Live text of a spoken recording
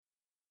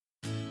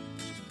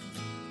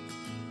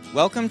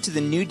Welcome to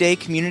the New Day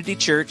Community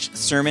Church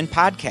Sermon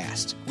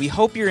Podcast. We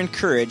hope you're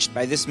encouraged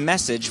by this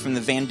message from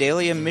the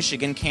Vandalia,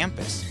 Michigan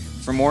campus.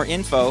 For more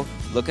info,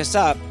 look us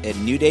up at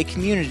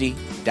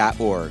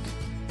newdaycommunity.org.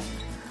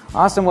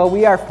 Awesome. Well,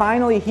 we are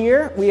finally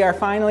here. We are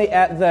finally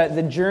at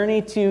the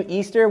journey to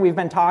Easter. We've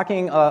been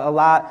talking a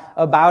lot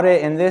about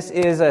it, and this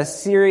is a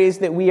series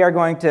that we are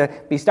going to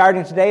be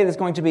starting today that's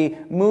going to be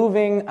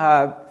moving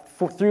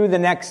through the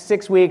next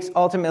 6 weeks,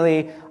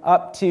 ultimately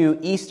up to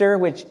Easter,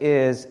 which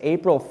is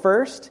April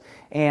 1st.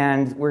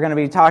 And we're going to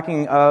be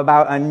talking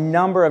about a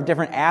number of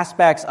different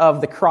aspects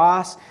of the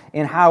cross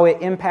and how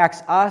it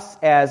impacts us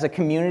as a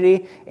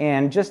community,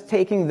 and just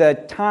taking the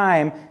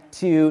time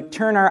to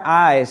turn our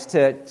eyes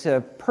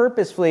to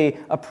purposefully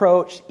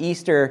approach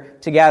Easter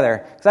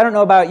together. Because I don't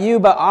know about you,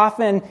 but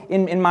often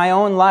in my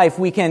own life,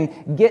 we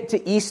can get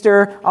to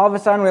Easter, all of a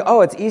sudden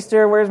it's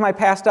Easter, where's my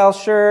pastel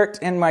shirt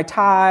and my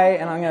tie,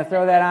 and I'm going to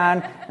throw that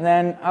on, and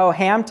then,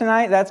 ham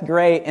tonight, that's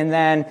great, and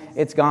then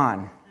it's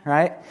gone,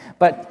 right?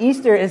 But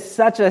Easter is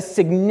such a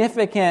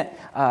significant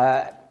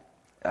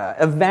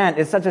event.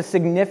 It's such a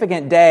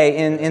significant day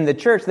in the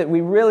church that we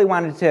really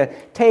wanted to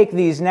take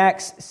these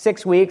next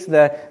 6 weeks,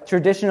 the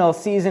traditional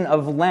season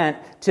of Lent,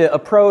 to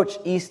approach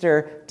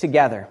Easter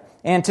together.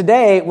 And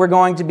today we're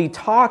going to be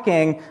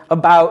talking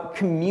about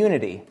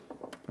community.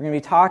 We're going to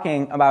be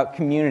talking about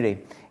community.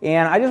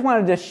 And I just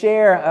wanted to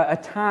share a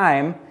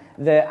time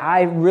that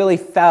I really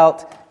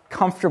felt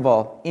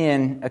comfortable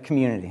in a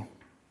community.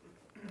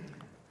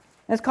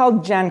 It's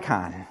called Gen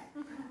Con.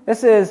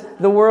 This is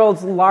the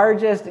world's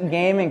largest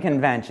gaming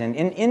convention.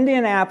 In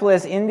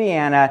Indianapolis,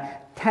 Indiana,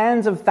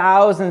 tens of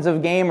thousands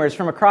of gamers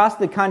from across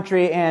the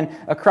country and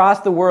across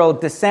the world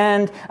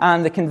descend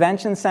on the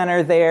convention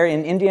center there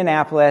in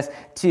Indianapolis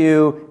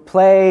to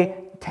play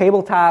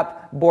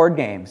tabletop board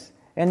games.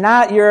 And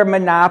not your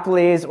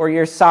Monopolies or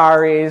your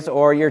Sorries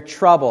or your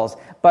Troubles,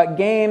 but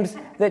games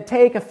that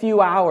take a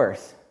few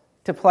hours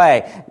to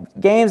play.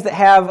 Games that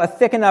have a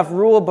thick enough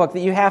rule book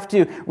that you have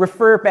to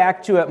refer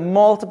back to it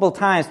multiple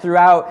times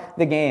throughout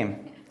the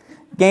game.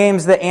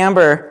 Games that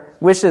Amber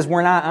wishes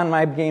were not on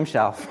my game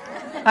shelf.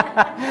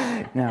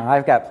 No,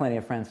 I've got plenty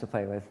of friends to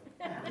play with.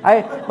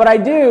 But I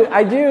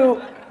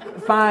do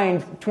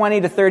find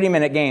 20 to 30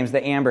 minute games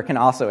that Amber can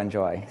also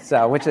enjoy.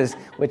 So which is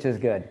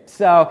good.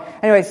 So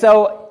anyway,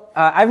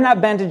 I've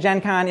not been to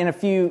Gen Con in a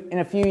few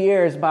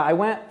years, but I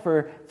went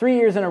for 3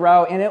 years in a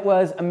row, and it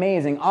was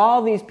amazing.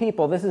 All these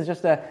people, this is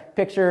just a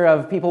picture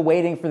of people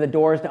waiting for the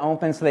doors to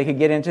open so they could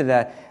get into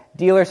the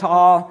dealer's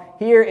hall.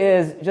 Here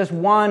is just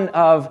one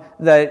of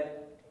the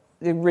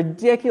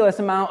ridiculous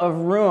amount of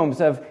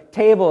rooms, of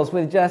tables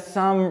with just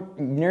some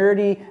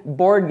nerdy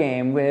board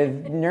game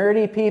with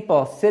nerdy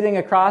people sitting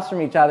across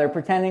from each other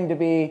pretending to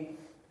be,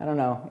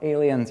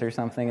 aliens or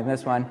something in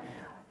this one.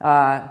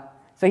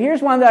 So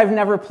here's one that I've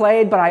never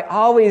played, but I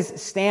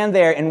always stand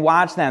there and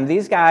watch them.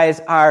 These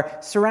guys are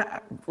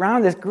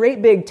around this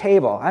great big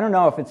table. I don't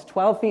know if it's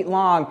 12 feet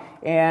long,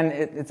 and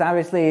it's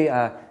obviously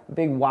a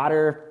big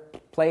water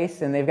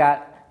place, and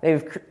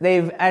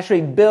they've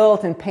actually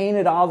built and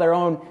painted all their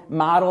own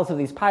models of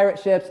these pirate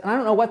ships. And I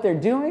don't know what they're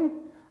doing.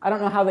 I don't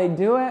know how they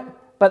do it,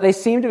 but they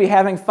seem to be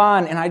having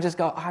fun, and I just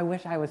go, I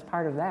wish I was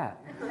part of that.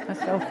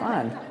 That's so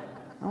fun.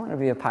 I want to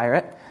be a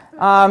pirate.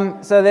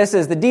 So this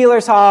is the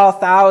dealer's hall,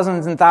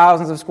 thousands and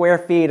thousands of square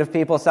feet of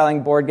people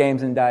selling board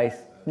games and dice.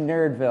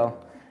 Nerdville.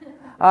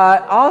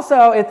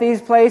 Also, at these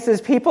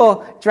places,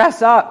 people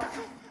dress up.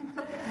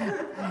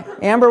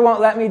 Amber won't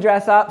let me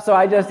dress up, so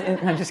I'm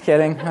just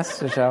kidding.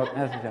 That's a joke.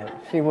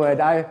 She would.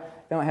 I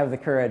don't have the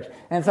courage.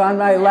 And so on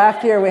my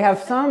left here, we have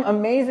some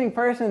amazing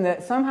person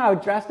that somehow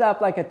dressed up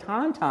like a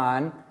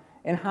Tauntaun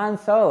in Han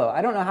Solo.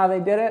 I don't know how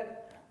they did it.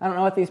 I don't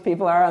know what these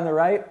people are on the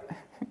right.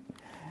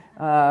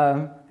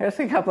 Here's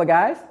a couple of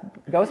guys.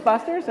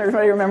 Ghostbusters,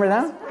 everybody remember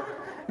them?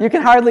 You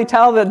can hardly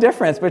tell the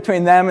difference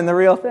between them and the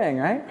real thing,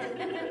 right?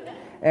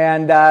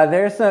 And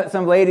there's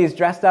some ladies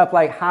dressed up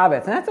like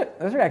hobbits. And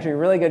those are actually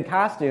really good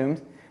costumes.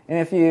 And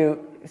if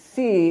you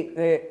see,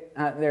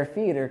 their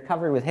feet are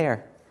covered with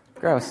hair.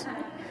 Gross.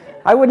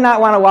 I would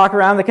not want to walk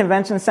around the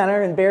convention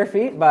center in bare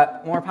feet,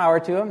 but more power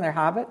to them. They're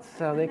hobbits,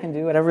 so they can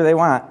do whatever they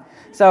want.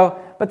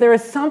 But there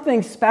is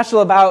something special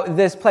about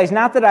this place.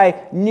 Not that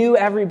I knew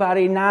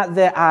everybody, not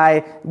that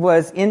I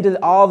was into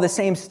all the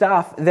same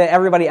stuff that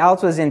everybody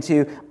else was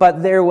into,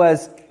 but there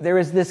was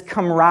this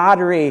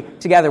camaraderie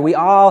together. We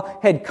all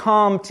had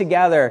come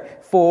together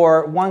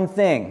for one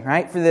thing,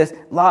 right? For this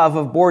love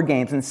of board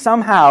games. And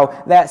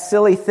somehow that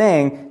silly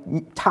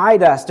thing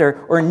tied us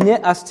or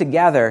knit us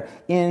together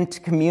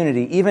into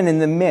community, even in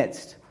the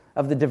midst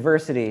of the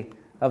diversity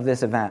of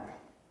this event.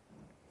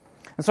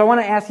 And so I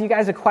want to ask you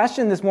guys a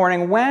question this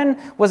morning. When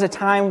was a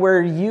time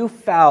where you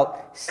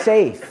felt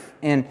safe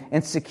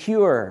and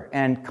secure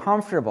and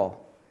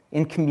comfortable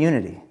in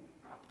community?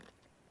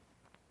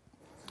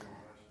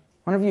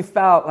 When have you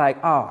felt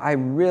like, I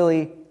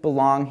really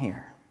belong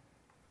here?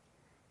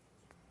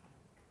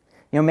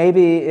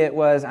 Maybe it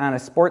was on a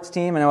sports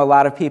team. I know a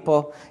lot of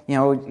people,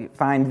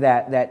 find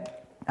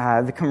that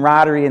the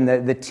camaraderie and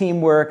the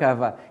teamwork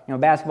of a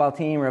basketball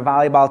team or a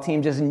volleyball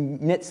team just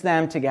knits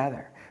them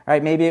together.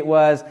 Right? Maybe it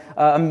was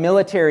a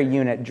military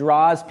unit,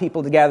 draws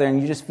people together,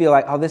 and you just feel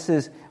like, oh, this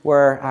is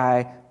where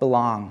I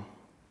belong.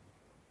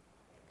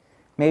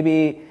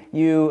 Maybe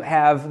you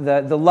have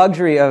the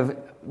luxury of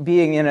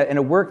being in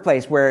a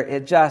workplace where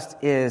it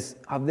just is,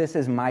 oh, this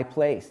is my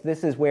place.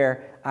 This is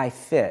where I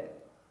fit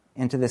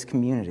into this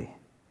community.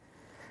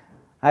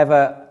 I have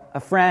a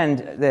friend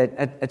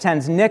that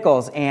attends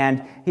Nichols,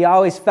 and he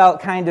always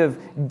felt kind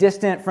of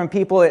distant from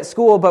people at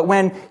school, but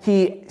when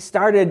he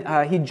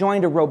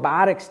joined a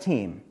robotics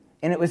team,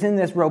 and it was in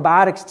this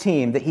robotics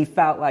team that he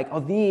felt like, oh,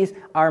 these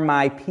are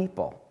my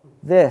people.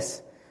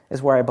 This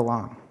is where I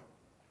belong.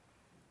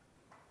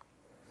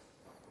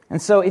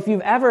 And so if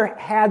you've ever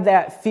had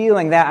that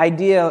feeling, that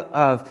idea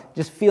of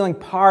just feeling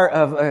part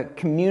of a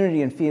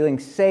community and feeling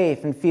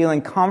safe and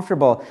feeling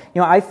comfortable,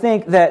 I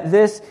think that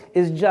this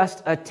is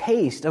just a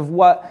taste of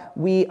what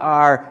we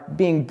are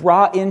being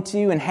brought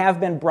into and have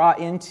been brought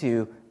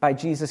into by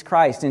Jesus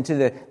Christ, into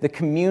the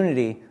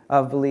community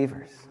of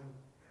believers.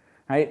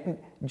 Right?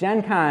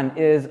 Gen Con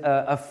is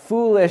a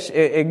foolish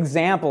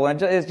example,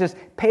 and it just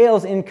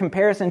pales in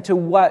comparison to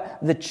what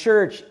the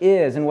church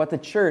is and what the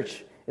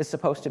church is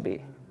supposed to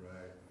be.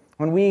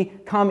 When we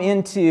come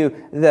into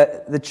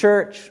the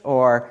church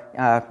or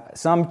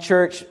some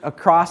church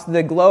across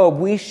the globe,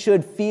 we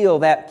should feel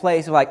that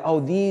place of like, oh,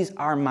 these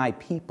are my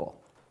people.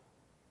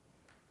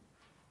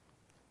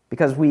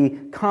 Because we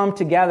come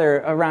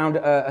together around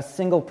a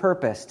single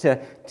purpose,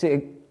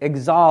 to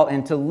exalt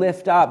and to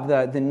lift up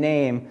the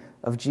name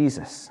of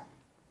Jesus.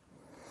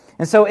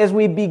 And so as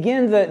we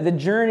begin the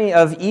journey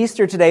of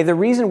Easter today, the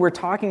reason we're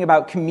talking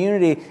about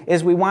community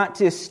is we want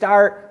to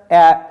start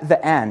at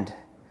the end.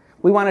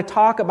 We want to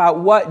talk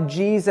about what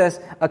Jesus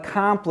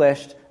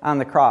accomplished on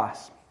the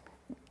cross.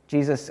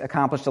 Jesus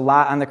accomplished a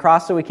lot on the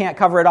cross, so we can't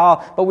cover it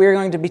all, but we're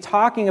going to be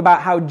talking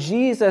about how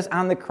Jesus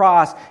on the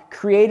cross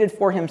created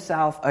for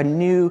himself a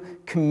new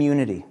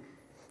community,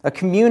 a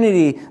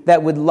community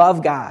that would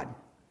love God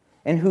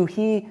and who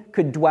he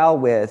could dwell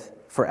with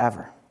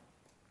forever.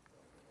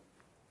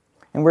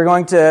 And we're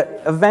going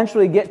to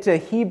eventually get to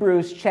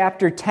Hebrews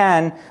chapter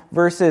 10,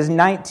 verses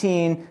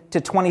 19 to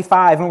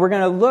 25. And we're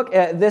going to look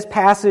at this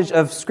passage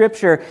of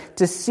Scripture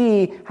to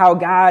see how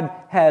God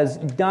has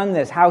done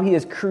this, how he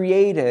has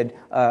created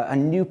a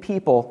new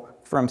people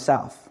for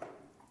himself.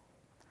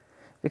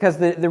 Because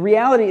the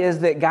reality is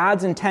that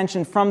God's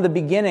intention from the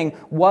beginning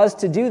was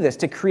to do this,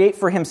 to create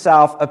for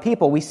himself a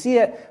people. We see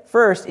it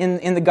first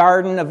in the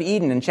Garden of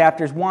Eden in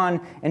chapters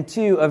 1 and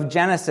 2 of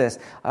Genesis.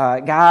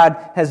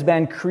 God has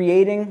been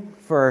creating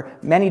for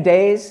many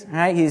days.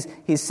 Right?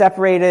 He's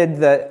separated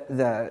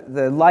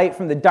the light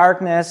from the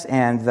darkness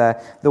and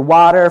the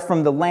water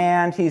from the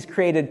land. He's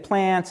created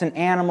plants and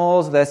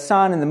animals, the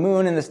sun and the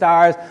moon and the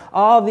stars,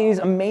 all these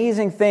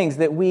amazing things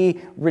that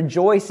we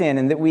rejoice in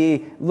and that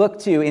we look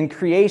to in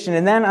creation.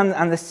 And then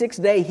on the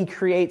sixth day, he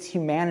creates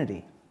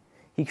humanity.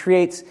 He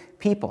creates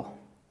people.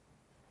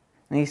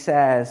 And he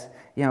says,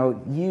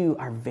 you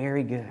are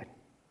very good.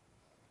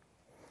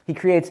 He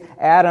creates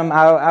Adam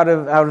out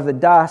of the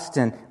dust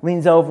and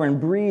leans over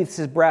and breathes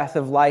his breath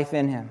of life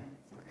in him.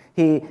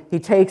 He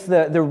takes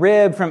the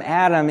rib from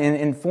Adam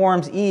and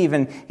forms Eve,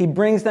 and he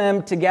brings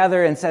them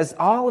together and says,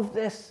 all of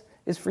this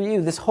is for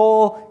you, this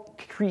whole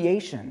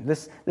creation,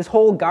 this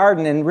whole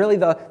garden, and really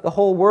the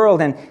whole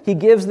world. And he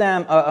gives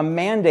them a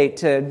mandate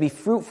to be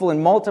fruitful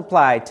and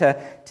multiply,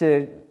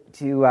 to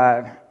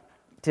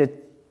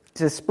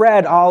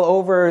spread all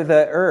over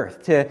the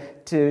earth,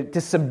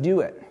 to subdue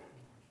it.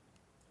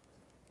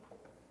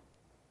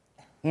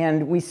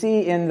 And we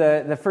see in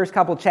the first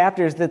couple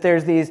chapters that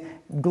there's these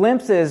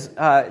glimpses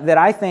that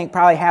I think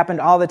probably happened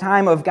all the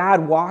time of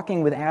God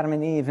walking with Adam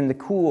and Eve in the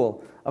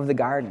cool of the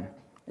garden.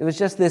 It was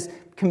just this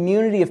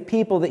community of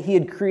people that he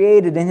had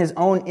created in his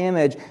own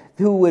image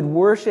who would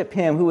worship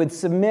him, who would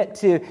submit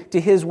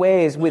to his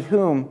ways, with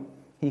whom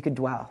he could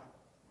dwell.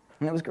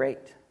 And it was great.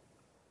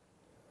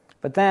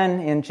 But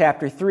then in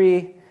chapter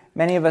 3,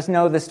 many of us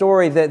know the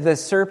story that the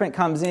serpent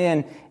comes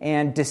in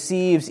and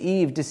deceives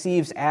Eve,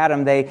 deceives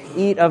Adam. They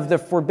eat of the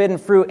forbidden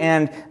fruit,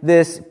 and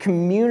this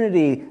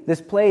community,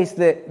 this place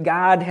that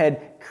God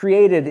had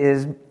created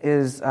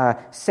is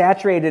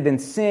saturated in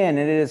sin,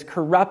 and it is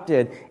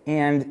corrupted,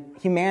 and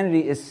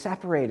humanity is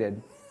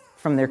separated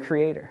from their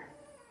Creator.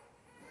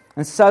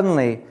 And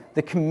suddenly,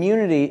 the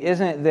community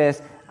isn't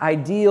this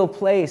ideal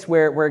place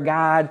where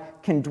God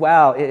can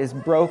dwell. It is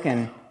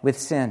broken with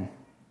sin.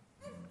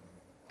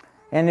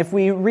 And if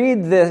we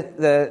read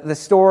the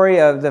story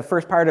of the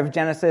first part of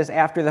Genesis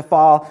after the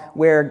fall,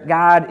 where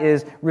God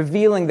is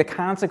revealing the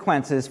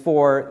consequences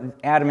for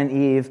Adam and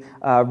Eve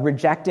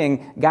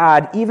rejecting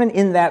God, even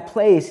in that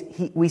place,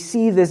 we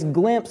see this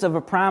glimpse of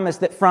a promise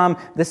that from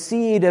the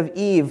seed of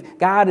Eve,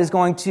 God is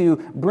going to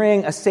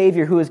bring a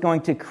Savior who is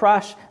going to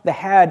crush the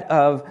head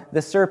of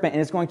the serpent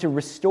and is going to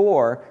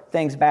restore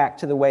things back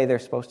to the way they're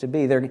supposed to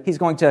be. He's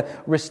going to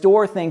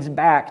restore things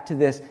back to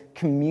this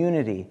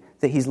community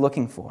that he's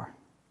looking for.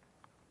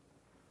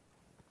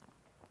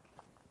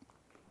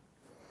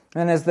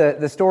 And as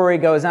the story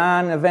goes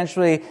on,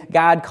 eventually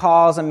God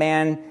calls a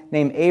man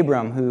named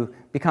Abram, who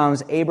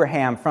becomes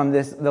Abraham, from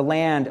the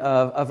land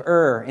of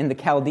Ur in the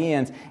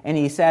Chaldeans. And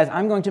he says,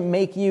 I'm going to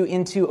make you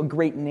into a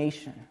great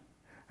nation.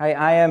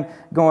 I am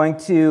going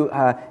to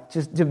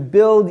just to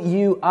build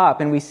you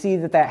up. And we see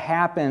that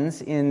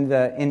happens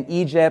in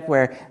Egypt,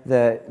 where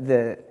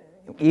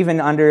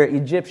even under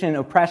Egyptian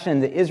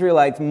oppression, the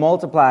Israelites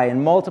multiply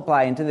and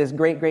multiply into this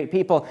great, great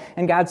people.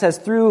 And God says,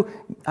 through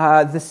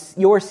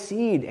your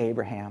seed,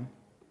 Abraham,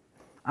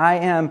 I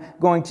am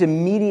going to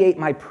mediate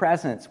my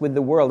presence with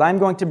the world. I'm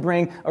going to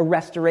bring a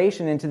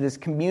restoration into this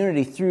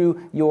community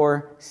through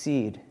your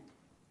seed.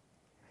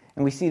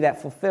 And we see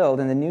that fulfilled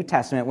in the New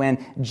Testament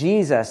when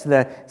Jesus,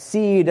 the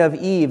seed of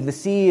Eve, the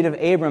seed of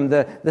Abram,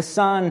 the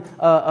son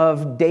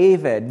of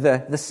David,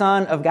 the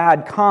Son of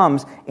God,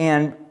 comes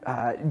and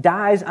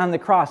dies on the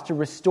cross to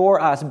restore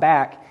us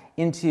back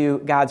into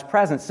God's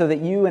presence, so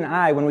that you and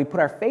I, when we put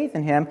our faith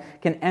in Him,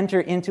 can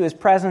enter into His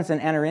presence and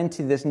enter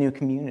into this new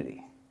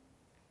community.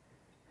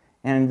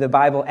 And the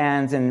Bible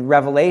ends in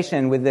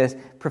Revelation with this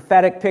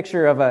prophetic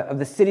picture of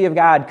the city of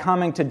God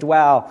coming to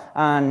dwell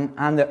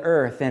on the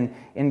earth.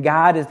 And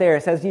God is there.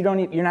 It says you're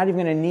not even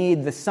going to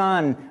need the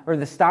sun or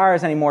the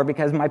stars anymore,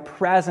 because my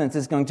presence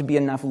is going to be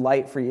enough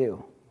light for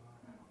you.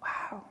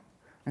 Wow.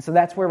 And so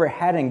that's where we're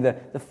heading,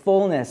 the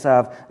fullness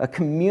of a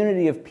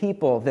community of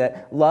people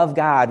that love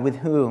God with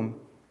whom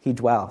He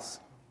dwells.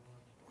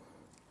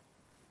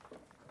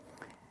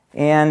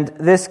 And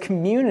this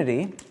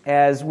community,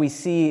 as we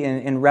see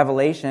in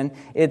Revelation,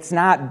 it's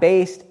not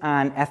based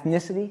on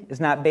ethnicity. It's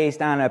not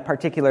based on a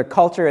particular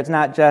culture. It's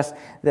not just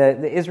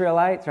the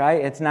Israelites, right?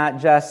 It's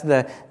not just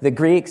the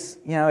Greeks.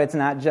 It's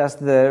not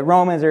just the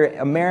Romans or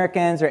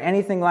Americans or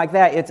anything like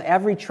that. It's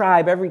every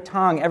tribe, every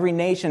tongue, every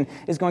nation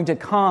is going to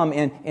come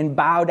and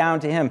bow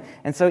down to Him.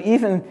 And so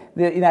even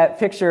that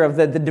picture of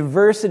the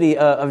diversity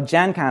of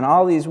Gen Con,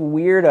 all these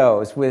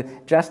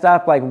weirdos dressed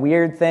up like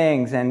weird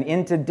things and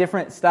into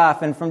different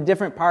stuff and from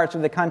different parts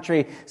of the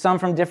country, some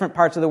from different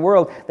parts of the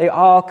world, they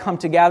all come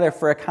together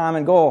for a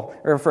common goal,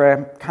 or for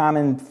a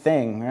common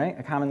thing, right?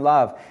 A common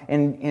love.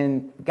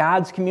 In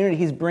God's community,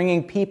 He's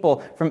bringing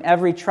people from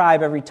every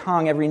tribe, every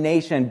tongue, every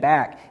nation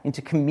back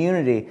into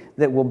community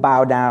that will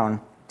bow down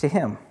to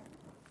Him.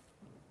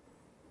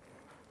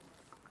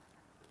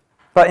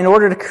 But in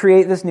order to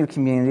create this new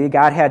community,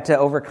 God had to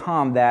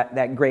overcome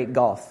that great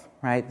gulf,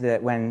 right?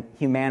 That when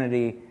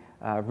humanity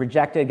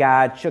rejected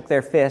God, shook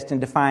their fist in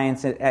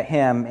defiance at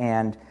Him,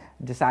 and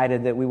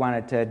decided that we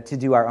wanted to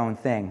do our own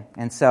thing.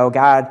 And so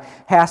God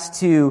has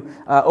to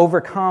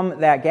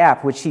overcome that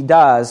gap, which He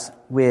does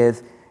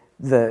with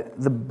the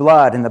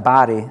blood and the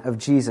body of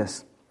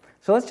Jesus.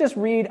 So let's just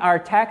read our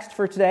text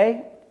for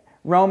today,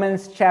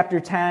 Romans chapter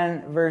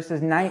 10,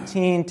 verses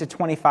 19 to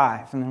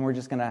 25. And then we're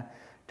just going to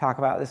talk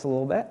about this a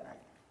little bit.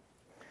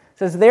 It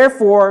says,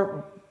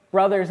 "Therefore,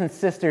 brothers and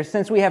sisters,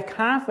 since we have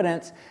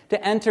confidence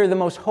to enter the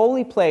most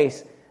holy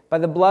place by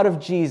the blood of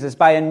Jesus,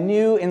 by a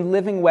new and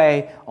living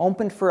way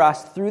opened for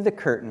us through the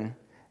curtain,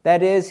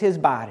 that is His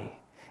body.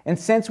 And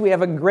since we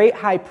have a great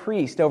high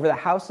priest over the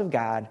house of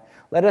God,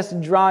 let us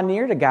draw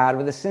near to God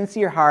with a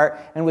sincere heart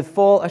and with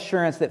full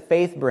assurance that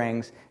faith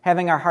brings,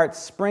 having our hearts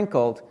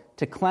sprinkled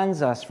to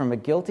cleanse us from a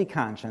guilty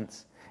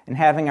conscience, and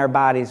having our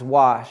bodies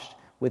washed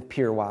with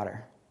pure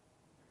water.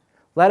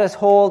 Let us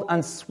hold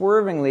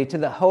unswervingly to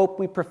the hope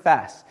we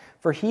profess,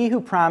 for He who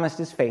promised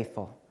is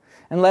faithful.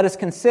 And let us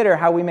consider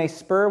how we may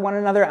spur one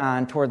another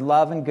on toward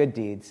love and good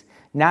deeds,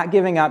 not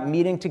giving up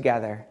meeting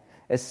together,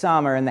 as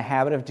some are in the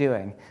habit of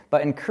doing,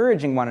 but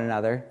encouraging one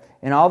another,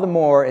 and all the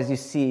more as you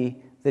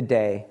see the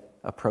day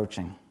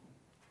approaching."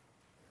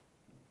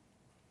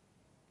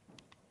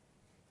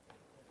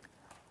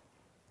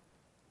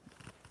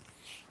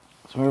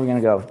 So where are we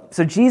going to go?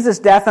 So Jesus'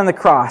 death on the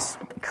cross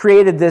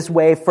created this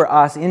way for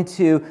us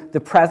into the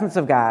presence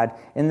of God,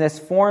 and this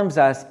forms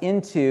us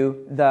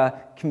into the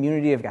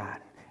community of God.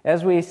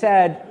 As we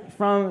said,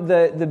 from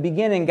the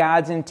beginning,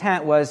 God's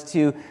intent was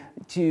to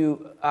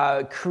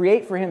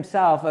create for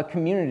Himself a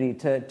community,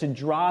 to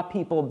draw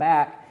people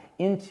back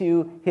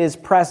into His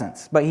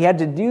presence. But He had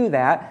to do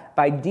that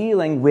by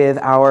dealing with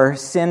our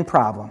sin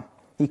problem.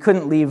 He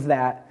couldn't leave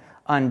that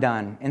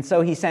undone. And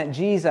so He sent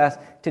Jesus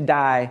to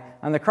die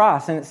on the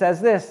cross. And it says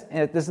this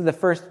is the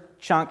first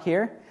chunk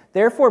here.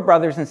 "Therefore,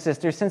 brothers and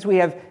sisters, since we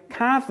have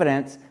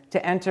confidence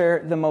to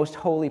enter the most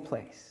holy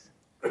place."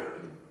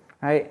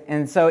 Right?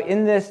 And so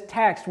in this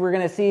text, we're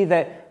going to see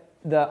that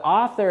the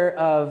author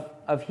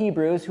of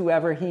Hebrews,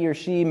 whoever he or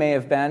she may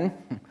have been,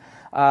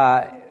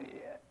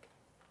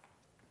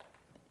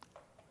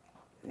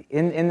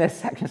 in this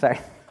section, sorry.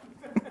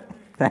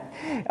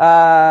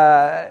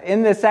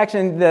 In this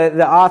section,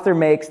 the author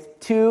makes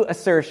two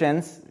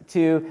assertions,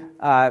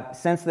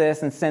 since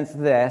this and since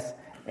this,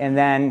 and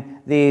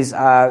then these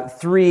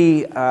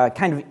three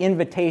kind of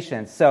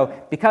invitations. So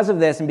because of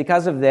this and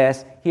because of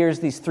this, here's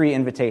these three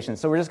invitations.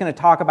 So we're just going to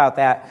talk about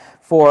that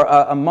for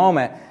a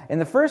moment. And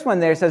the first one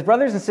there says,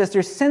 "Brothers and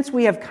sisters, since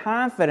we have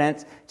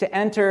confidence to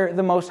enter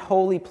the most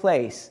holy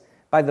place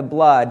by the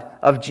blood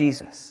of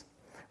Jesus."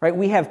 right?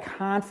 We have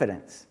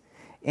confidence.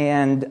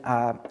 And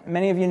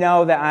many of you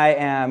know that I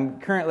am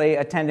currently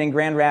attending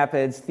Grand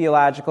Rapids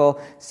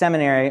Theological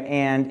Seminary,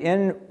 and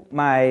in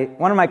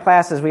one of my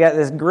classes, we got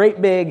this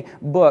great big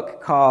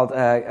book called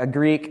a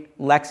Greek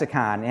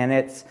lexicon, and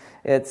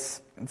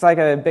it's like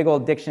a big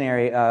old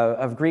dictionary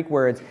of Greek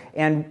words.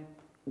 And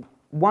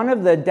one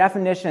of the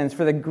definitions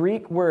for the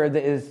Greek word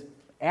that is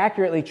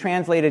accurately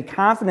translated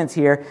confidence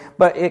here,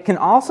 but it can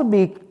also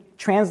be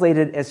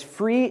translated as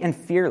free and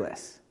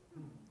fearless.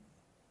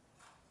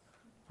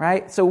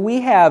 Right? So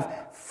we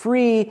have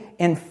free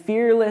and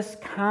fearless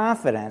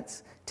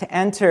confidence to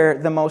enter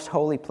the most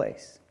holy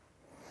place.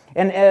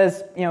 And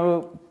as,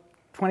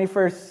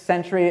 21st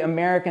century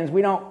Americans,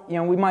 we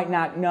might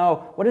not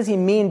know, what does he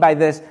mean by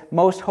this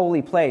most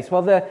holy place?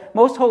 Well, the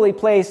most holy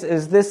place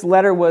is this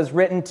letter was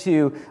written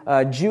to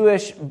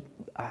Jewish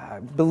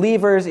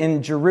believers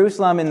in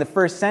Jerusalem in the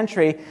first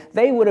century.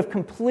 They would have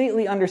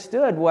completely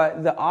understood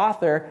what the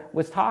author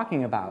was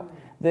talking about.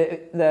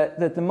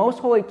 That the most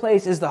holy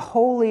place is the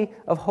Holy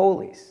of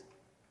Holies.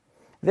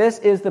 This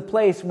is the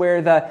place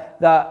where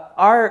the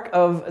Ark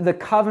of the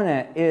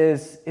Covenant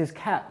is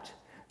kept.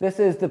 This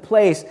is the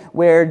place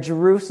where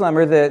Jerusalem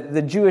or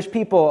the Jewish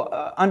people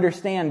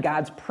understand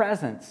God's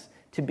presence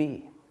to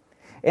be.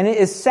 And it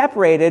is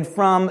separated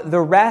from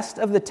the rest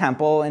of the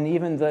temple and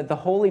even the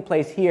holy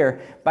place here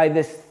by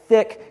this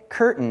thick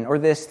curtain or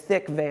this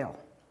thick veil.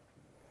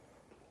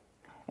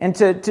 And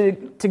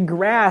to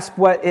grasp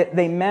what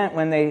they meant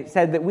when they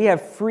said that we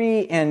have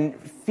free and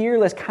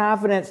fearless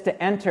confidence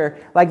to enter,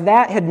 like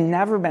that had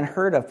never been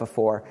heard of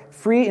before.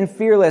 Free and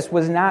fearless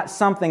was not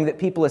something that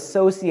people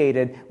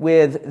associated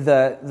with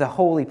the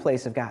holy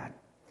place of God.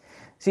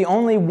 See,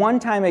 only one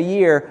time a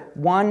year,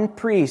 one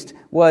priest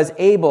was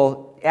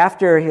able,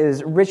 after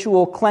his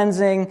ritual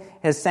cleansing,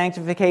 his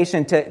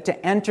sanctification,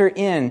 to enter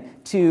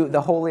into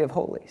the Holy of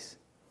Holies.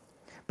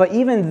 But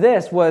even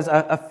this was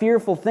a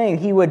fearful thing.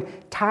 He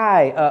would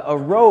tie a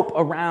rope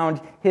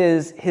around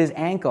his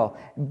ankle,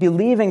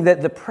 believing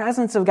that the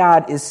presence of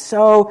God is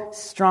so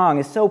strong,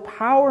 is so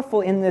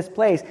powerful in this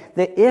place,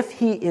 that if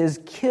he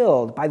is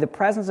killed by the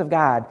presence of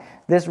God,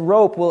 this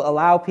rope will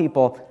allow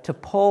people to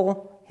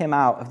pull him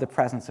out of the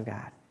presence of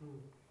God.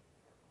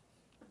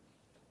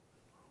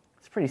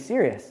 It's pretty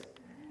serious.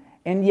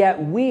 And yet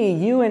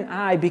you and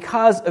I,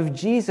 because of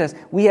Jesus,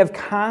 we have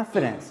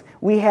confidence.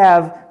 We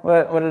have,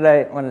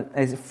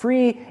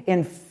 free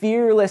and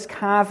fearless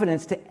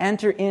confidence to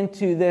enter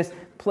into this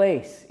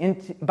place,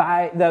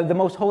 by the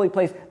most holy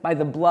place, by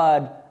the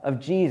blood of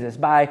Jesus,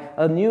 by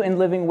a new and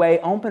living way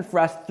open for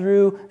us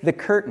through the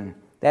curtain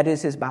that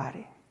is his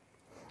body.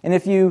 And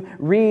if you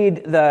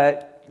read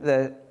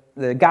the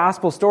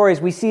gospel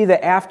stories, we see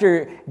that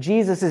after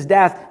Jesus'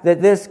 death,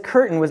 that this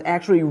curtain was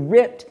actually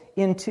ripped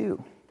in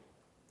two,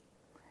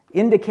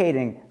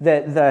 indicating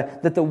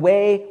that the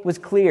way was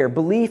clear.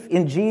 Belief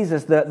in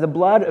Jesus, the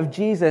blood of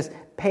Jesus,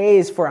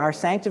 pays for our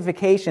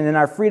sanctification and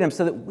our freedom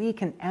so that we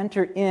can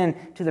enter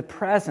into the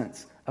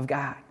presence of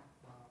God.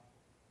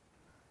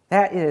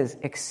 That is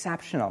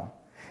exceptional.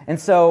 And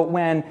so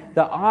when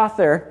the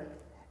author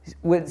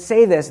would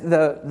say this,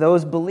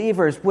 those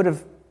believers would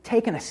have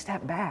taken a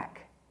step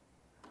back.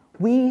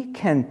 We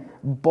can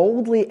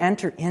boldly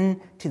enter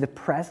into the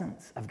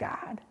presence of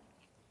God.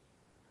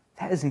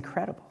 That is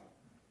incredible.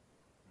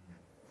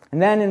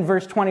 And then in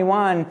verse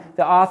 21,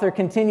 the author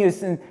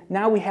continues, and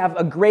now we have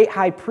a great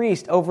high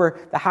priest over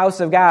the house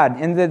of God.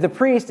 And the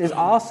priest is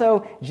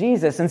also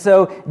Jesus. And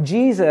so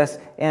Jesus,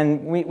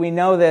 and we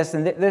know this,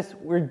 and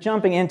we're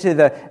jumping into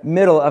the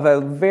middle of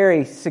a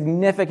very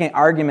significant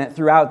argument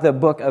throughout the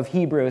book of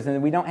Hebrews,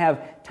 and we don't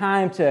have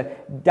time to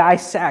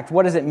dissect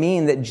what does it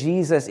mean that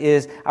Jesus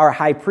is our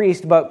high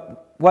priest, but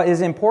what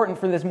is important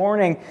for this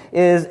morning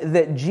is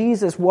that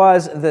Jesus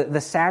was the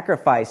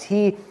sacrifice.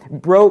 He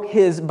broke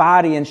his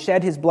body and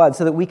shed his blood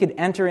so that we could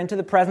enter into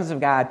the presence of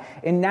God.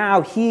 And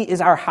now he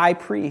is our high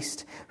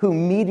priest who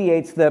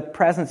mediates the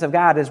presence of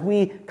God. As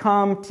we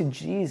come to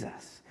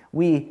Jesus,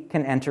 we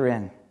can enter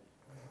in.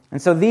 And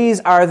so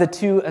these are the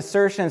two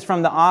assertions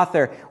from the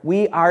author.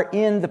 We are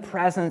in the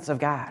presence of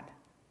God.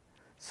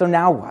 So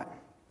now what?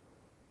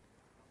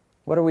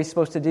 What are we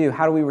supposed to do?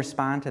 How do we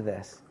respond to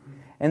this?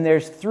 And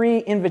there's 3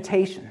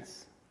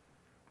 invitations.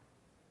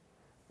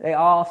 They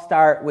all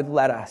start with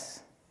let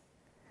us.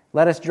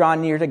 Let us draw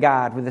near to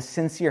God with a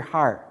sincere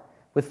heart,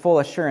 with full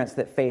assurance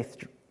that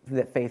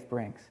faith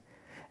brings.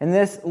 And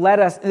this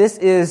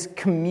is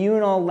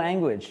communal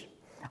language.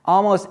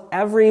 Almost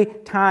every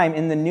time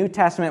in the New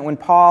Testament when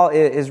Paul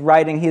is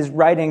writing, he's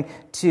writing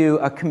to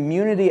a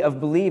community of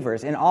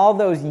believers. And all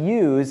those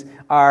yous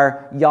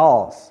are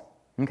y'alls.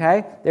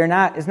 Okay?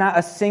 It's not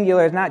a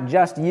singular, it's not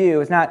just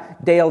you. It's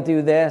not Dale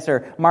do this,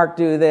 or Mark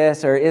do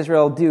this, or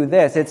Israel do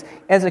this. It's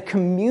as a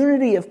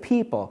community of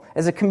people,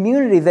 as a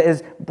community that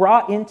is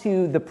brought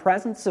into the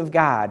presence of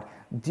God,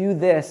 do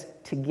this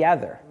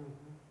together.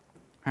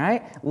 All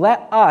right?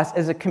 Let us,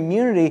 as a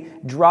community,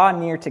 draw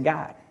near to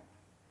God.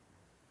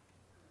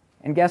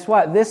 And guess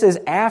what? This is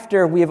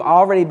after we have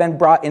already been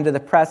brought into the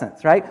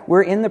presence, right?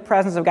 We're in the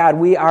presence of God.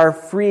 We are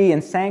free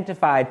and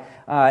sanctified.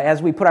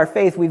 As we put our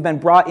faith, we've been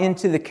brought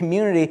into the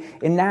community.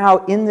 And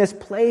now in this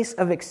place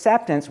of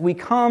acceptance, we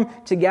come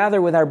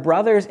together with our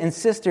brothers and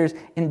sisters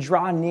and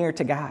draw near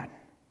to God.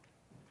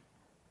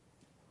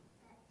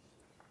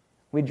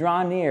 We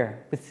draw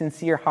near with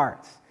sincere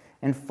hearts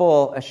and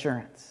full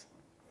assurance.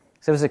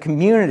 So as a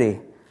community,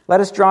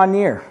 let us draw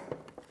near.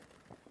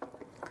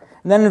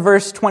 And then in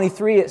verse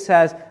 23 it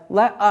says,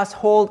 let us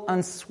hold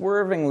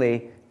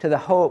unswervingly to the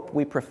hope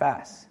we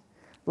profess.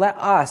 Let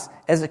us,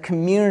 as a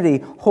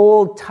community,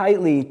 hold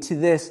tightly to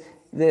this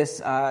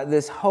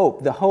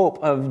hope, the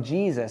hope of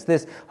Jesus,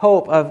 this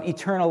hope of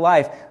eternal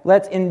life.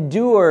 Let's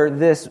endure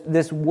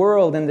this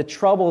world and the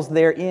troubles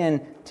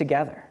therein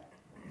together.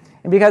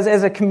 And because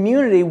as a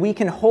community, we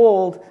can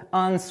hold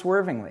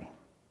unswervingly.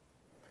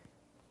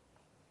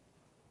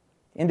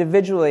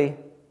 Individually,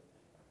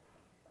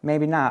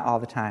 maybe not all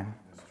the time.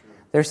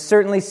 There's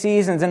certainly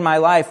seasons in my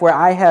life where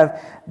I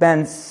have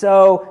been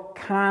so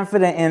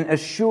confident and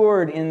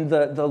assured in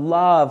the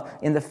love,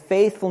 in the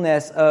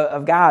faithfulness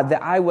of God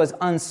that I was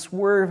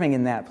unswerving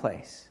in that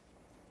place.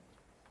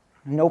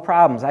 No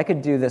problems. I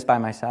could do this by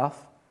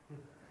myself.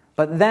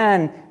 But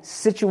then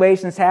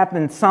situations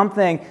happen,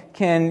 something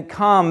can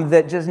come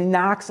that just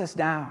knocks us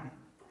down.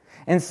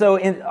 And so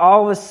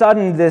all of a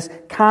sudden this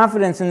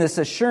confidence and this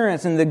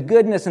assurance and the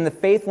goodness and the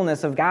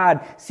faithfulness of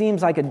God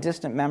seems like a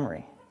distant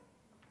memory.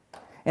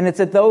 And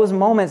it's at those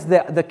moments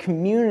that the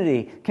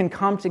community can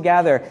come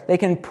together. They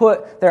can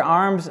put their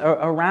arms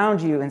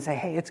around you and say,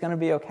 hey, it's going to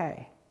be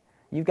okay.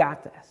 You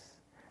got this.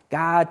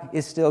 God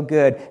is still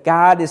good.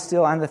 God is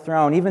still on the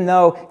throne, even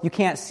though you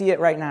can't see it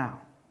right now.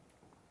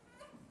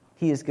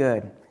 He is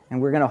good,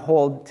 and we're going to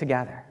hold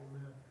together.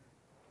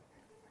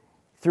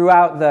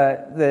 Throughout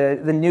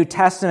the New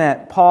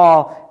Testament,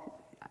 Paul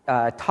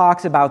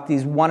talks about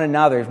these one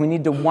another's. We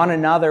need to one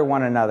another.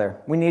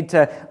 We need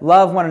to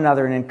love one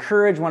another and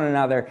encourage one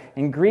another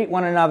and greet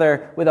one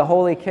another with a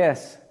holy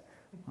kiss.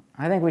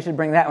 I think we should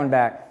bring that one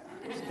back.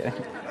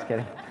 Just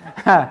kidding.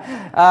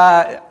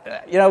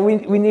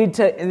 We need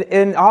to,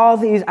 in all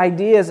these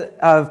ideas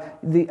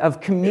of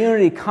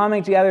community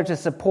coming together to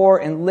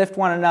support and lift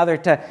one another,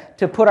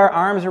 to put our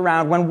arms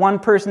around when one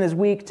person is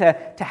weak, to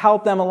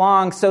help them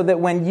along so that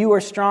when you are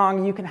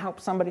strong, you can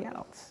help somebody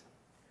else.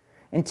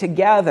 And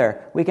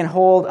together, we can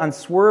hold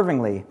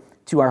unswervingly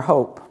to our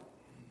hope.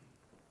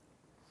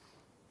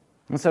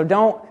 And so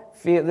don't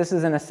feel, this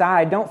is an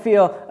aside, don't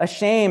feel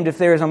ashamed if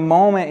there's a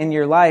moment in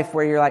your life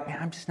where you're like, man,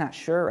 I'm just not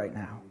sure right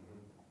now.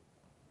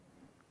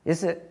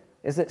 Is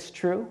it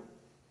true?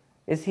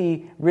 Is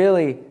he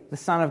really the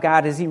Son of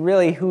God? Is he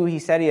really who he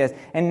said he is?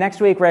 And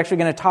next week, we're actually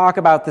going to talk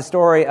about the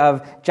story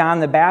of John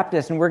the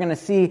Baptist, and we're going to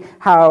see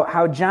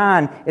how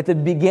John, at the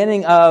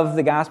beginning of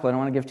the gospel, I don't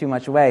want to give too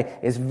much away,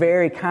 is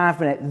very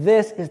confident.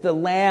 This is the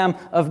Lamb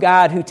of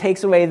God who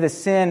takes away the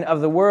sin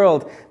of the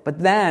world. But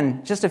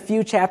then, just a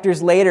few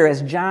chapters later,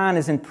 as John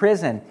is in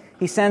prison,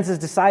 he sends his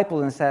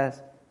disciples and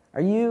says,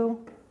 are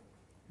you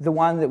the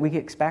one that we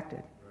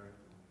expected?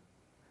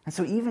 And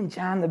so even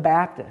John the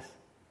Baptist,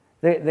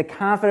 the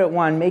confident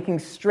one making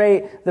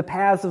straight the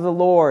paths of the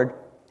Lord,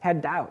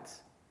 had doubts.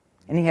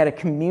 And he had a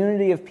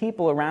community of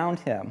people around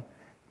him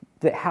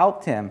that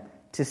helped him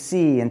to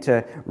see and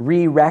to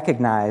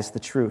re-recognize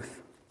the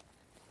truth.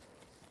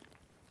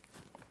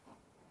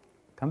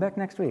 Come back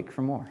next week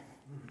for more.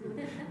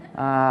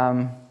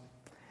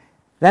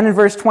 Then in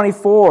verse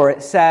 24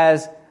 it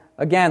says,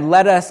 again,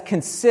 let us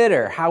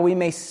consider how we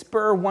may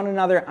spur one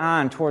another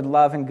on toward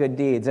love and good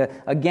deeds.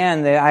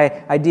 Again, the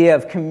idea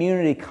of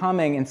community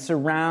coming and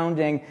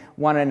surrounding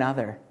one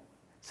another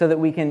so that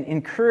we can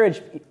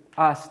encourage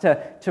us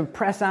to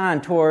press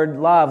on toward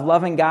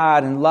loving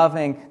God and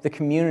loving the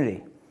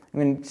community. I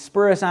mean,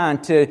 spur us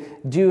on to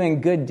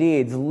doing good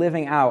deeds,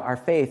 living out our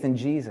faith in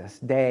Jesus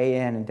day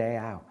in and day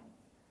out.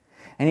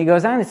 And he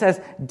goes on and says,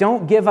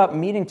 don't give up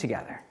meeting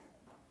together.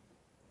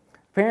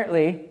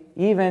 Apparently,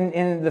 even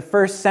in the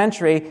first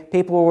century,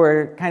 people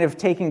were kind of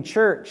taking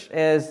church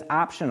as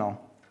optional.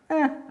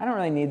 I don't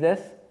really need this.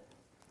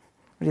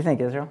 What do you think,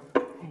 Israel?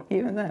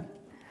 Even then.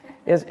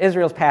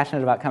 Israel's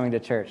passionate about coming to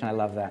church, and I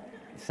love that.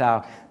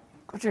 So,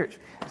 go to church.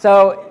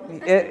 So,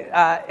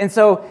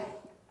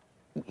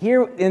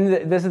 here,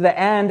 this is the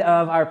end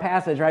of our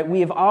passage, right?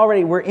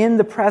 We're in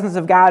the presence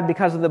of God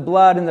because of the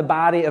blood and the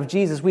body of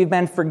Jesus. We've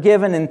been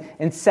forgiven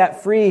and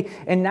set free,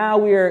 and now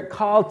we are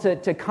called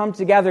to come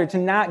together, to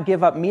not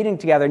give up meeting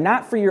together,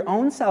 not for your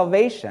own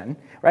salvation,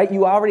 right?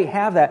 You already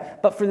have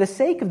that, but for the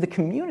sake of the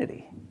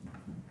community,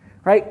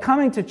 right?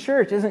 Coming to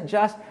church isn't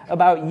just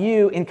about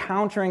you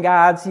encountering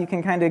God so you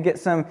can kind of get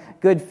some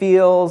good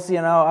feels, oh,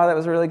 that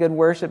was a really good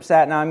worship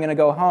set, now I'm going to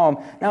go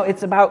home. No,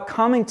 it's about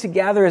coming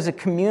together as a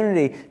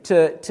community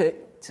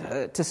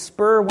to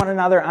spur one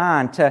another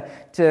on,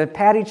 to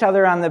pat each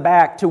other on the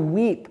back, to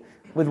weep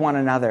with one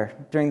another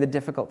during the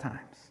difficult times.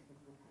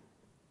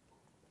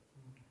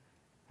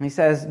 And he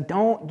says,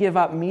 don't give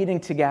up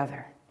meeting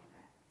together,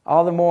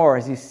 all the more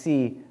as you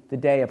see the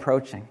day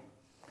approaching.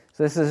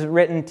 So this is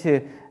written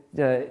to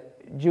the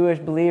Jewish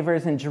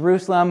believers in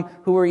Jerusalem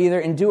who were either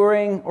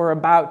enduring or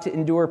about to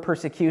endure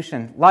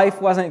persecution.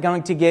 Life wasn't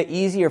going to get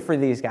easier for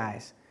these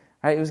guys,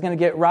 right? It was going to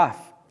get rough.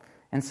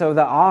 And so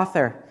the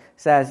author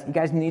says, you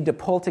guys need to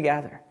pull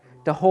together,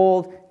 to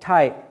hold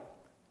tight,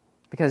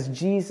 because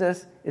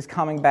Jesus is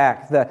coming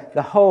back.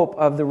 The hope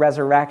of the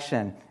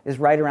resurrection is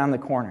right around the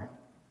corner.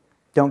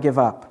 Don't give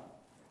up.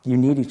 You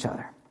need each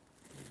other.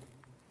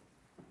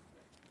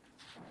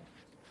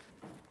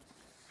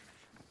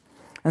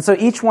 And so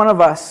each one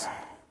of us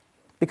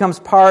becomes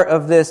part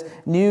of this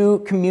new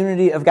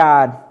community of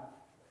God.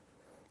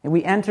 And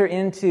we enter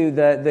into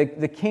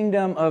the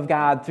kingdom of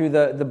God through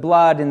the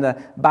blood and the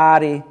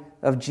body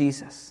of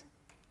Jesus.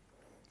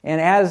 And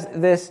as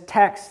this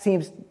text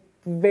seems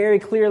very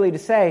clearly to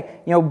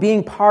say,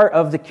 being part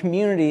of the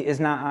community is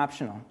not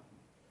optional.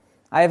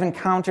 I have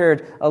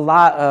encountered a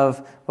lot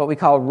of what we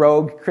call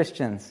rogue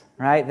Christians,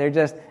 right? They're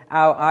just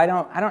out, I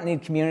don't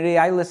need community.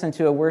 I listened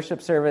to a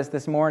worship service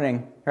this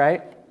morning,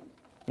 right?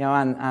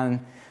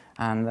 On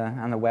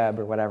the web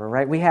or whatever,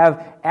 right? We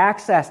have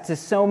access to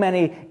so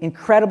many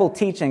incredible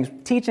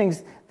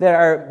teachings that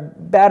are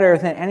better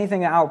than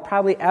anything that I'll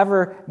probably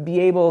ever be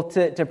able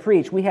to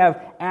preach. We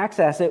have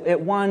access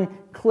at one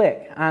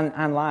click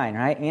online,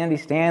 right? Andy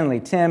Stanley,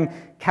 Tim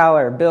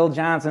Keller, Bill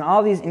Johnson,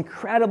 all these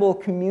incredible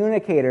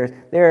communicators.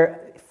 They're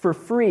for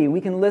free.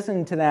 We can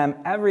listen to them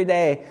every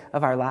day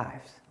of our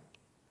lives,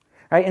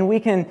 right? And we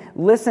can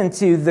listen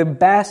to the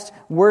best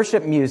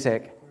worship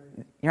music,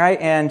 right?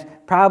 And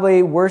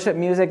probably worship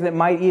music that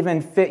might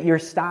even fit your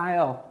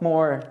style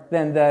more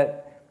than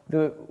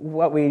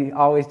what we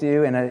always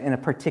do in a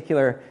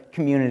particular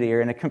community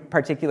or in a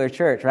particular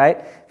church,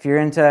 right? If you're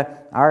into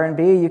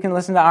R&B, you can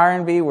listen to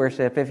R&B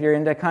worship. If you're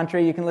into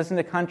country, you can listen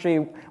to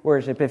country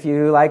worship. If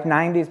you like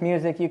 90s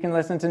music, you can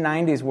listen to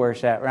 90s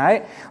worship,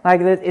 right?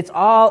 Like, it's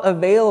all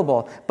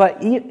available.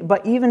 But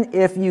even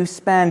if you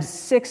spend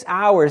 6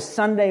 hours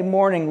Sunday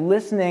morning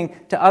listening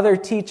to other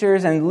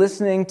teachers and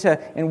listening to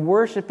and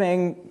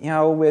worshiping,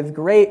 with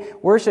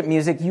great worship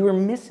music, you are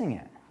missing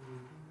it.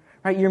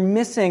 Right, you're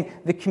missing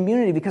the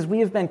community, because we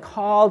have been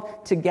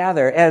called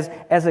together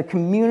as a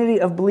community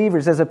of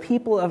believers, as a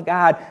people of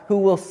God who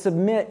will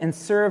submit and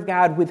serve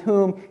God with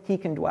whom He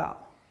can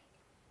dwell.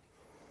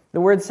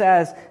 The Word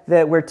says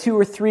that where 2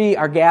 or 3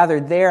 are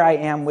gathered, there I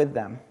am with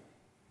them.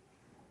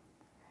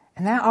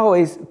 And that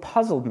always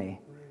puzzled me.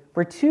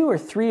 Where 2 or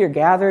 3 are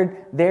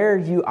gathered, there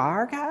you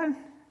are, God?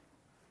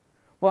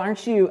 Well,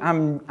 aren't you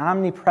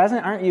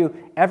omnipresent? Aren't you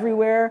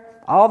everywhere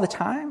all the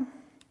time?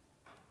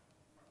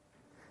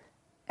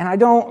 And I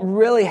don't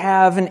really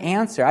have an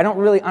answer. I don't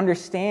really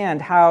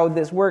understand how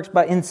this works,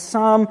 but in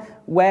some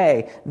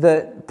way,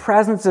 the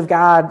presence of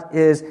God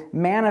is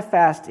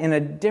manifest in a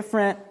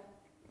different,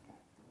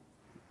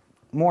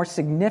 more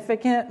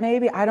significant,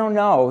 maybe, I don't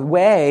know,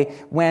 way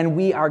when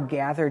we are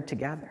gathered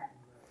together.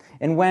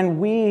 And when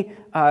we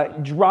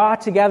draw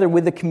together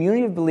with the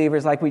community of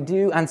believers like we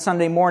do on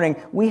Sunday morning,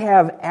 we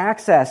have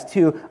access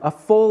to a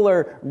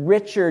fuller,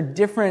 richer,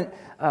 different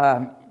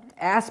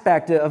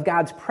aspect of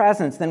God's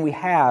presence than we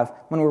have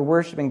when we're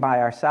worshiping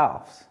by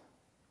ourselves.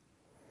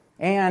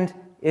 And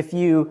if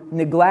you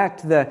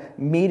neglect the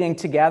meeting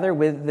together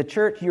with the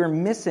church, you're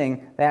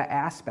missing that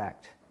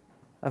aspect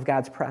of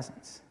God's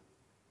presence.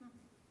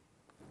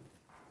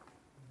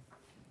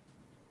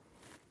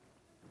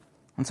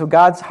 And so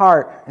God's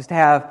heart is to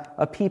have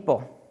a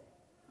people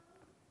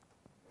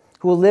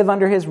who will live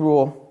under His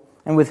rule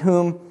and with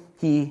whom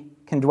He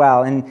can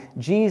dwell. And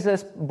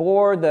Jesus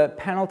bore the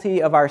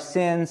penalty of our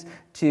sins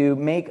to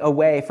make a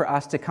way for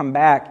us to come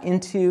back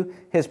into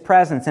His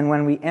presence. And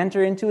when we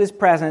enter into His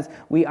presence,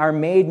 we are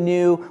made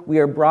new. We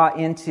are brought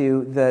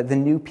into the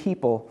new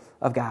people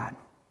of God.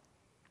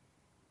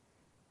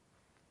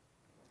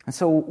 And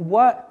so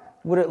what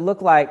would it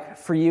look like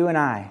for you and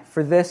I,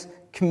 for this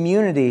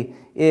community,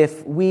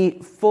 if we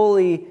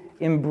fully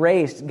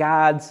embraced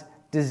God's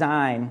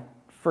design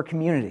for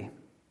community?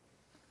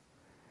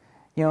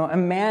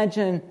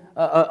 Imagine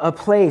a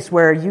place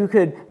where you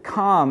could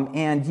come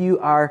and you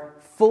are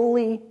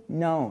fully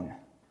known.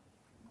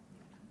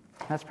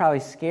 That's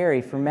probably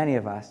scary for many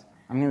of us.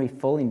 I'm going to be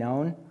fully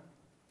known.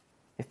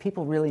 If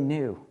people really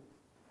knew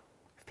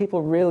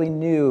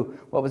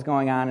what was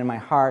going on in my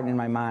heart and in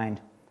my mind,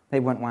 they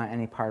wouldn't want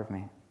any part of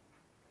me.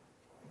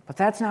 But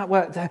that's not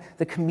what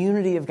the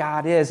community of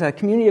God is. A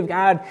community of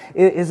God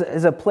is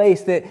a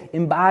place that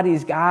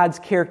embodies God's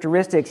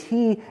characteristics.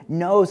 He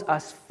knows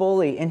us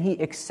fully, and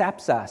He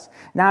accepts us.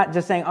 Not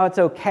just saying, it's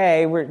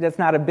okay, that's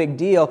not a big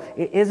deal.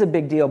 It is a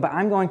big deal, but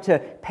I'm going to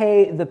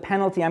pay the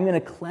penalty. I'm going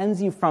to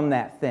cleanse you from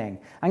that thing.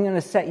 I'm going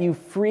to set you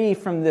free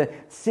from the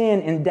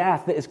sin and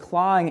death that is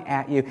clawing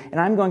at you, and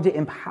I'm going to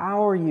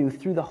empower you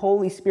through the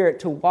Holy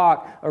Spirit to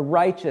walk a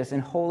righteous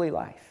and holy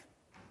life.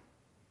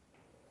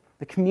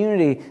 The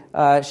community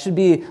should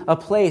be a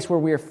place where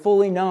we are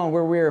fully known,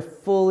 where we are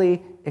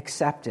fully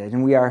accepted,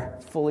 and we are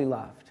fully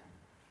loved.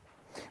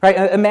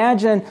 Right?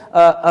 Imagine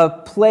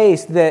a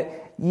place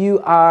that you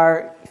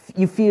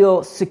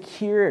feel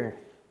secure.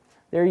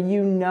 There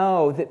you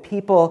know that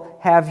people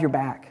have your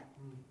back.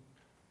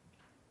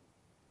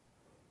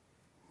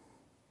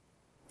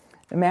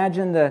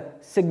 Imagine the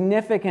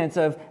significance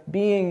of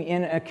being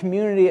in a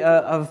community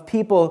of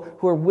people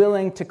who are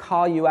willing to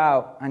call you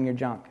out on your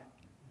junk.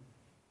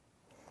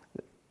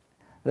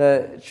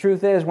 The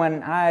truth is,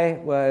 when I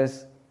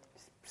was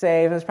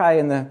saved, it was probably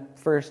in the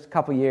first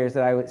couple years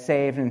that I was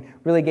saved and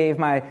really gave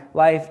my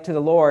life to the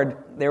Lord.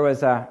 There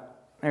was a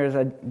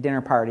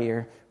dinner party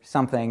or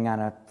something on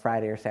a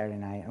Friday or Saturday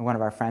night at one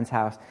of our friends'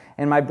 house.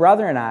 And my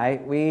brother and I,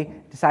 we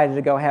decided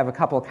to go have a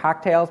couple of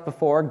cocktails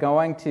before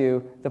going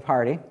to the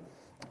party.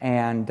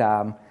 And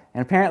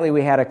apparently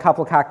we had a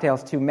couple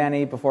cocktails too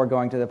many before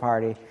going to the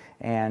party.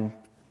 And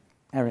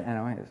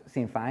it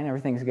seemed fine,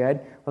 everything's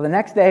good. Well, the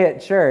next day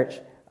at church,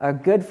 a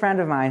good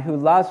friend of mine who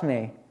loves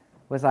me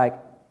was like,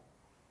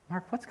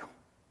 "Mark,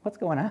 what's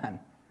going on?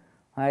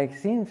 Like,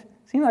 seemed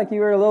like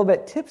you were a little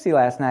bit tipsy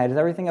last night. Is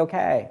everything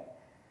okay?"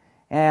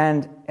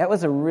 And it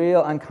was a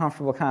real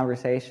uncomfortable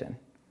conversation,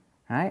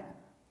 right?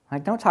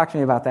 Like, don't talk to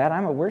me about that.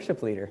 I'm a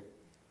worship leader.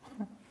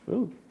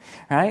 Ooh,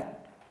 right?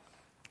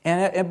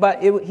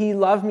 But he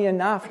loved me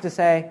enough to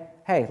say,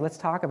 "Hey, let's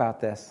talk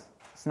about this.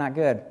 It's not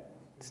good.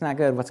 It's not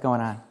good. What's going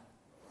on?"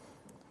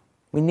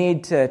 We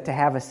need to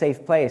have a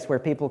safe place where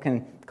people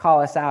can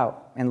call us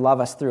out and love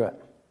us through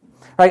it.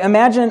 Right?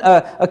 Imagine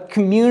a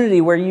community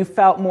where you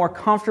felt more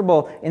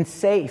comfortable and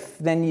safe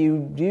than you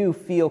do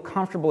feel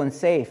comfortable and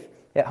safe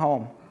at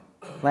home,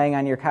 laying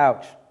on your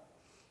couch.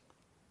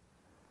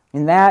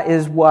 And that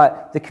is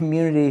what the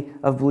community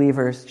of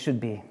believers should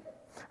be.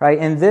 Right?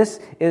 And this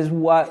is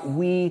what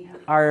we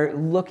are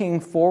looking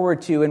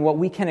forward to and what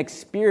we can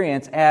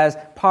experience as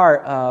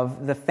part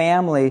of the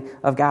family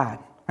of God.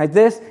 Right?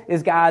 This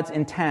is God's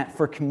intent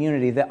for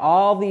community, that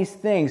all these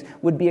things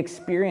would be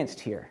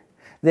experienced here,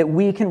 that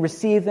we can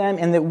receive them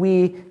and that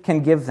we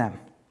can give them.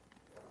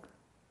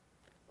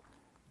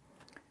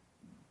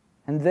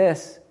 And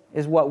this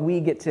is what we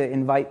get to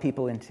invite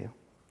people into.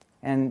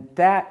 And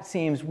that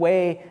seems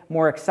way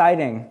more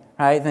exciting,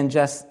 right, than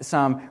just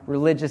some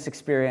religious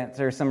experience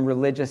or some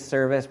religious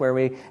service where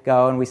we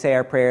go and we say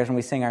our prayers and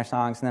we sing our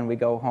songs and then we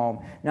go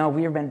home. No,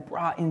 we have been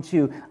brought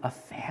into a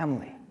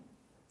family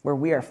where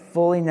we are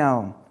fully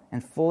known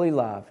and fully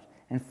loved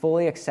and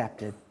fully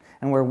accepted,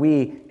 and where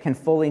we can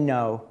fully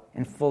know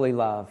and fully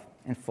love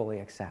and fully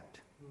accept.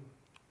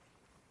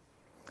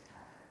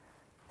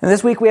 And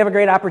this week we have a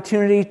great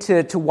opportunity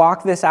to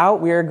walk this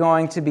out. We are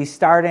going to be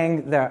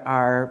starting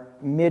our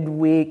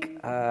midweek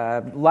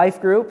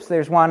life groups.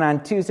 There's one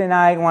on Tuesday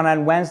night, one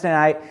on Wednesday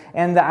night,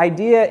 and the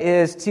idea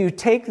is to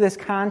take this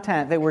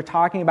content that we're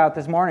talking about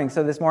this morning.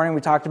 So this morning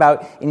we talked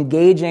about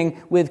engaging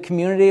with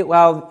community.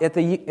 Well, at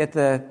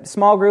the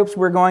small groups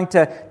we're going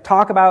to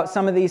talk about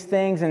some of these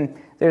things, and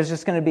there's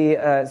just going to be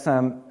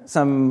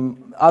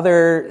some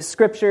other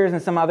scriptures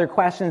and some other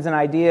questions and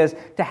ideas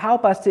to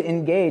help us to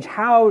engage.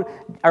 How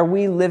are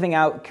we living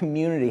out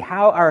community?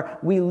 How are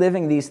we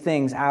living these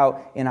things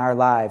out in our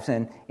lives?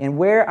 And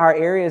where are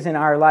areas in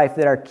our life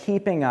that are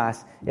keeping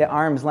us at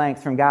arm's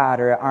length from God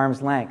or at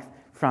arm's length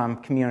from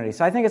community?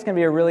 So I think it's going to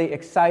be a really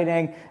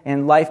exciting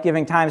and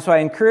life-giving time. So I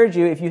encourage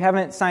you, if you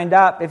haven't signed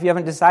up, if you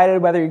haven't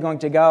decided whether you're going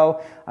to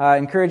go, I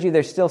encourage you,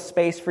 there's still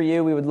space for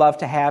you. We would love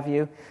to have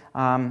you.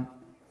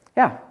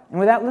 And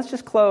with that, let's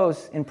just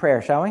close in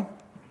prayer, shall we?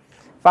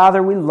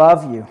 Father, we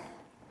love you.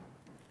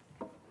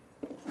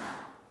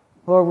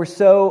 Lord, we're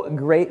so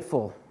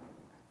grateful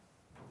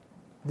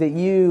that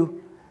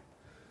you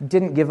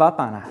didn't give up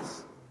on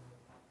us.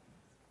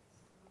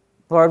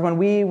 Lord, when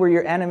we were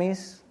your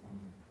enemies,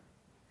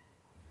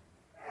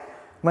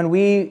 when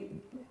we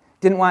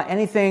didn't want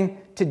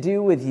anything to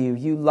do with you,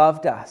 you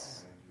loved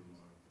us.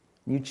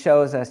 You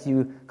chose us.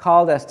 You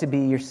called us to be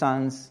your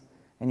sons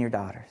and your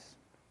daughters.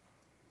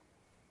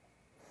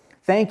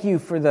 Thank you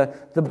for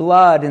the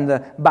blood and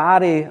the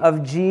body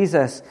of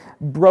Jesus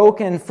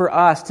broken for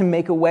us to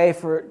make a way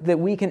for that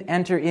we can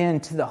enter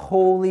into the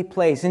holy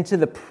place, into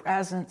the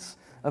presence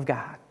of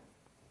God.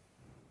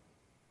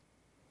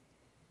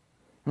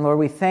 And Lord,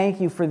 we thank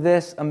you for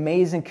this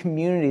amazing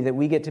community that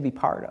we get to be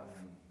part of.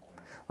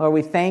 Lord,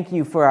 we thank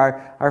you for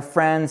our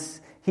friends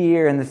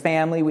here and the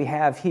family we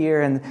have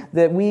here, and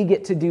that we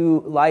get to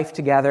do life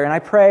together. And I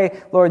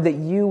pray, Lord, that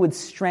you would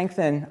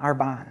strengthen our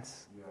bonds.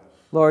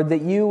 Lord,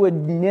 that you would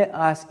knit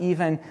us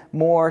even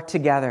more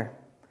together.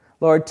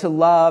 Lord, to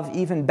love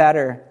even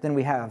better than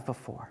we have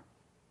before.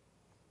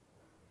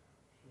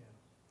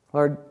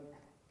 Lord,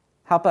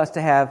 help us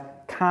to have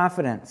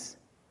confidence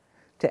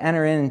to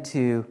enter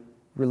into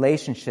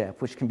relationship,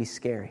 which can be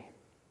scary.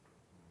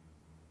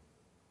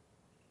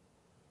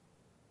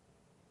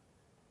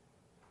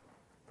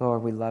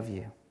 Lord, we love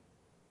you.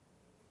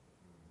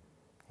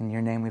 In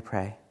your name we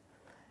pray.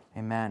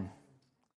 Amen.